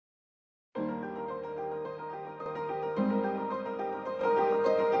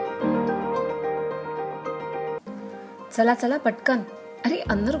चला चला पटकन, अरे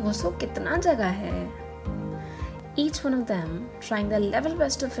अंदर घुसो, कितना जगह है। Each one of them trying their level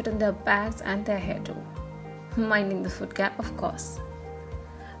best to fit in their bags and their hair too, minding the foot gap of course.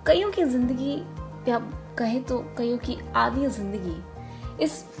 कईयों की जिंदगी या कहे तो कईयों की आधी जिंदगी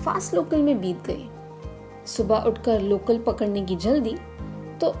इस फास्ट लोकल में बीत गई। सुबह उठकर लोकल पकड़ने की जल्दी,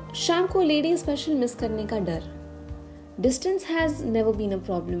 तो शाम को लेडी स्पेशल मिस करने का डर। Distance has never been a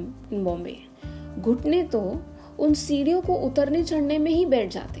problem in Bombay. घुटने तो उन सीढ़ियों को उतरने चढ़ने में ही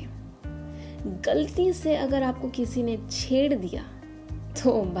बैठ जाते। गलती से अगर आपको किसी ने छेड़ दिया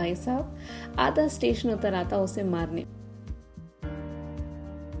तो भाई साहब आधा स्टेशन उतर आता उसे मारने।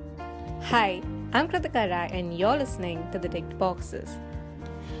 Hi, I'm Kritika Rai and you're listening to The Ticked Boxes.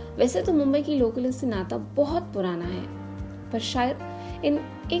 वैसे तो मुंबई की लोकल से नाता बहुत पुराना है, पर शायद इन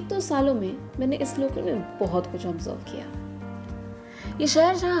 1-2 सालों में मैंने इस लोकल में बहुत कुछ ऑब्जर्व किया। ये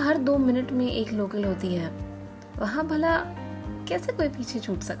शहर जहाँ हर 2 मिनट में एक लोकल होती है, वहाँ भला कैसे कोई पीछे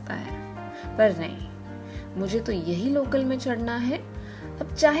छूट सकता है। पर नहीं, मुझे तो यही लोकल में चढ़ना है,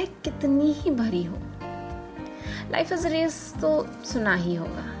 अब चाहे कितनी ही भरी हो। लाइफ इज रेस तो सुना ही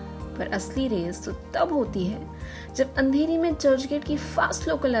होगा, पर असली रेस तो तब होती है जब अंधेरी में चर्च गेट की फास्ट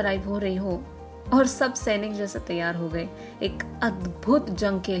लोकल अराइव हो रही हो और सब सैनिक जैसे तैयार हो गए एक अद्भुत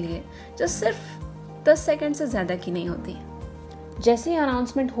जंग के लिए जो सिर्फ 10 सेकंड से ज्यादा की नहीं होती। जैसे ही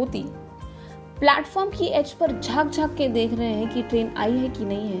अनाउंसमेंट होती, प्लेटफॉर्म की एज पर झांक झांक के देख रहे हैं कि ट्रेन आई है कि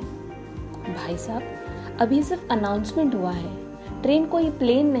नहीं है। भाई साहब, अभी सिर्फ अनाउंसमेंट हुआ है, ट्रेन कोई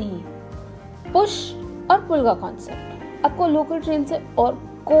प्लेन नहीं। पुश और पुल का कॉन्सेप्ट आपको लोकल ट्रेन से और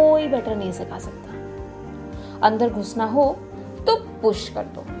कोई बेटर नहीं सिखा सकता। अंदर घुसना हो तो पुश कर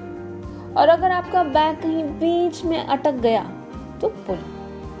दो, और अगर आपका बैग कहीं बीच में अटक गया तो पुल।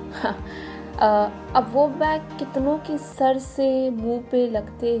 अब वो बैग कितनों के सर से मुंह पे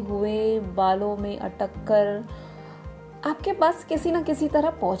लगते हुए बालों में अटक कर आपके पास किसी ना किसी तरह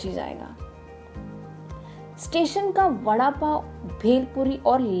पहुंच ही जाएगा। स्टेशन का वड़ा पाव, भेलपुरी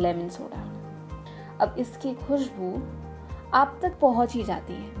और लेमन सोडा, अब इसकी खुशबू आप तक पहुंच ही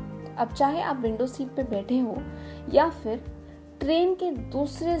जाती है। अब चाहे आप विंडो सीट पे बैठे हो या फिर ट्रेन के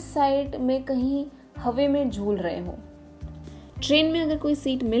दूसरे साइड में कहीं हवा में झूल रहे हो। ट्रेन में अगर कोई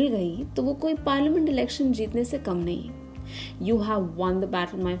सीट मिल गई तो वो कोई पार्लियामेंट इलेक्शन जीतने से कम नहीं। You have won the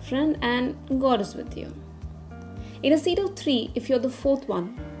battle, my friend, and God is with you. In a seat of 3, if you're the 4th one,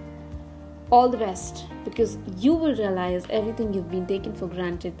 all the best, because you will realize everything you've been taken for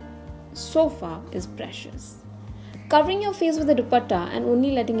granted so far is precious. Covering your face with a dupatta and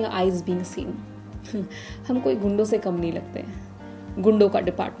only letting your eyes being seen. हम कोई गुंडों से कम नहीं लगते हैं। गुंडों का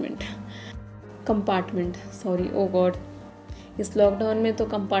compartment, sorry, ओ God, इस लॉकडाउन में तो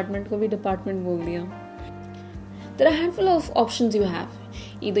कंपार्टमेंट को भी डिपार्टमेंट बोल दिया। There are a handful of options you have.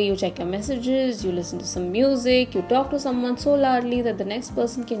 Either you check your messages, you listen to some music, you talk to someone so loudly that the next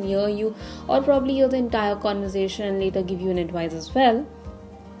person can hear you, or probably hear the entire conversation and later give you an advice as well.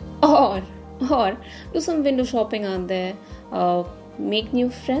 Or do some window shopping out there. Make new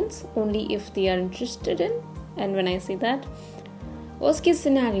friends only if they are interested in. And when I say that, worst case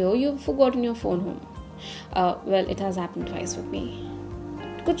scenario, you've forgotten your phone home. Well, it has happened twice with me.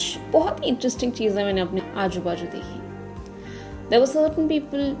 कुछ बहुत ही interesting चीज़ें मैंने अपने आजू बाजू देखी। There were certain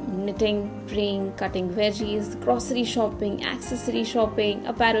people knitting, praying, cutting veggies, grocery shopping, accessory shopping,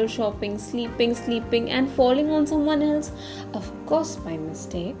 apparel shopping, sleeping, and falling on someone else, of course by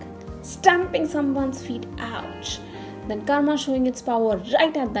mistake, stamping someone's feet, ouch. Then karma showing its power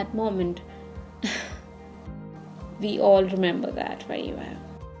right at that moment. We all remember that very well.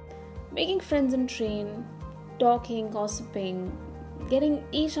 Making friends in train, talking, gossiping, getting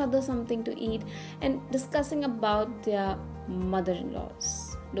each other something to eat, and discussing about their mother-in-laws.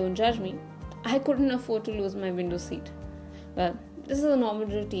 Don't judge me. I couldn't afford to lose my window seat. Well, this is a normal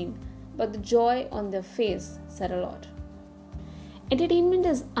routine, but the joy on their face said a lot. Entertainment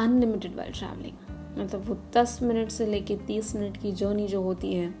is unlimited while traveling. मतलब वो 10 minute से लेके 30 minute की journey जो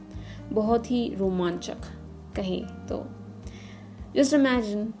होती है, बहुत ही रोमांचक कहीं तो। Just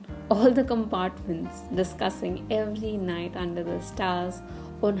imagine all the compartments discussing every night under the stars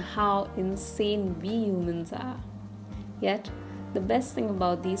on how insane we humans are. Yet, the best thing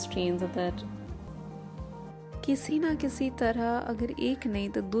about these trains is that किसी ना किसी तरह अगर एक नहीं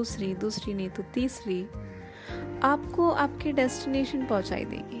तो दूसरी नहीं तो तीसरी आपको आपके डेस्टिनेशन पहुंचाई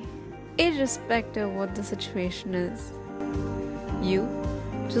देगी, irrespective what the situation is. You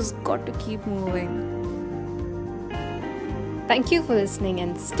just got to keep moving. Thank you for listening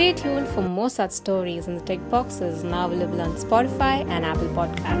and stay tuned for more such stories in the Ticked Boxes, now available on Spotify and Apple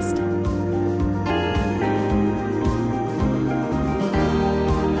Podcast.